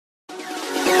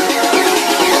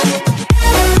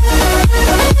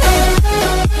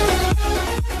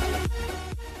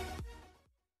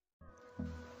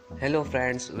Hello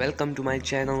friends, welcome to my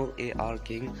channel AR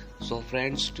King. So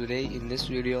friends, today in this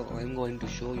video I'm going to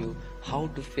show you how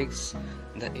to fix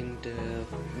the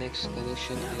next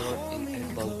connection error in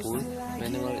AdBulb.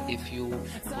 Whenever if you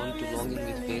want to log in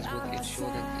with Facebook, it shows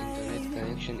an internet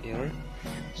connection error.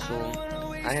 So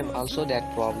I have also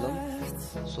that problem.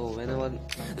 So whenever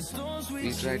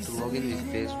we try to log in with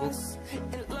Facebook,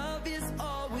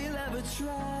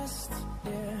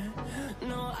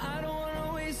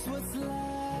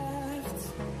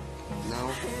 now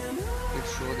it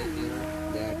shows the error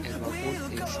that AdBulb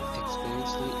is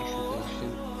experiencing issue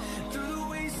connection to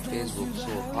Facebook.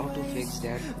 So how to fix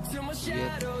that? We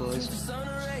have to first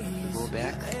go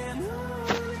back.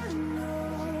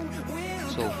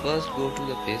 So first go to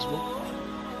the Facebook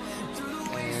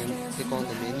and click on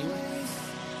the menu.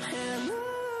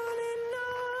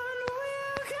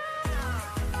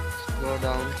 Scroll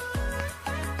down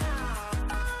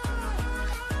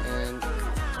and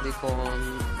click on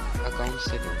account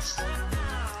settings.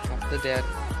 After that,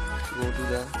 go to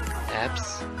the apps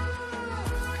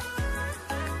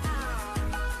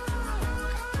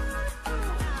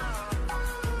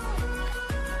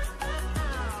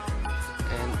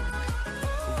and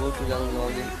go to the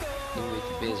login in with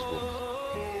Facebook.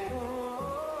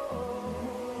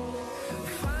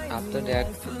 After that,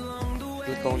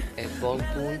 click on AdBulb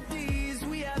Pool,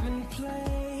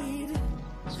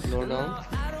 scroll down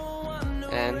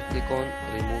and click on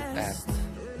remove app.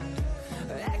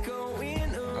 After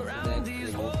that,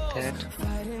 remove that.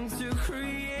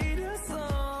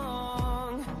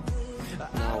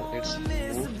 Now it's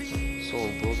removed, so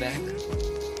go back and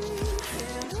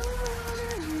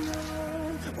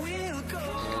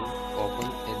open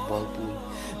AdBulb Pool.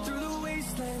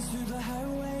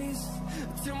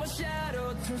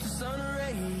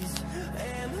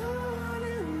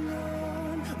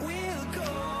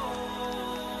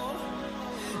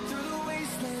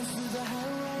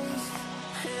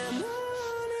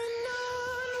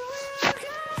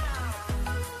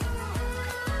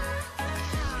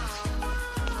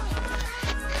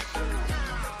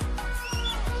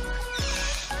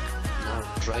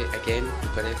 Try again to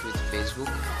connect with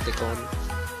Facebook. Click on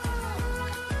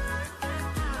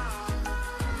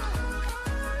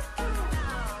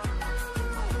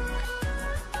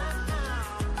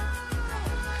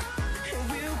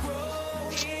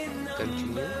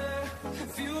continue.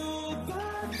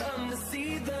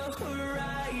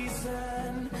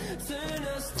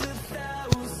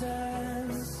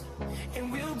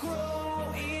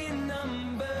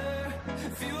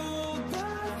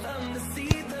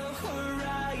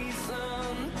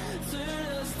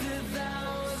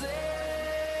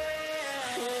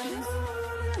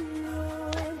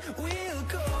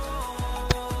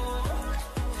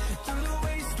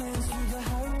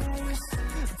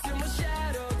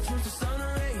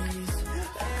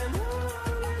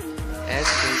 As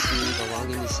you can see, the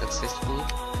login is successful.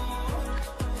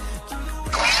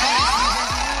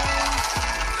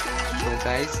 So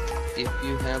guys, if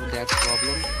you have that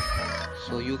problem,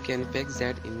 so you can fix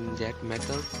that in that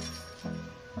method.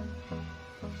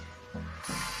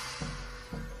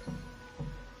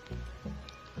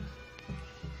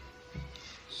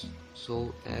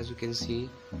 So as you can see,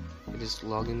 it is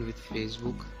login with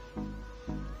Facebook.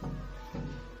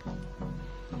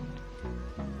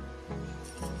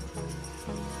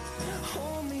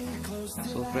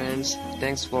 So friends,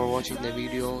 thanks for watching the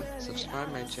video.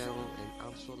 Subscribe my channel and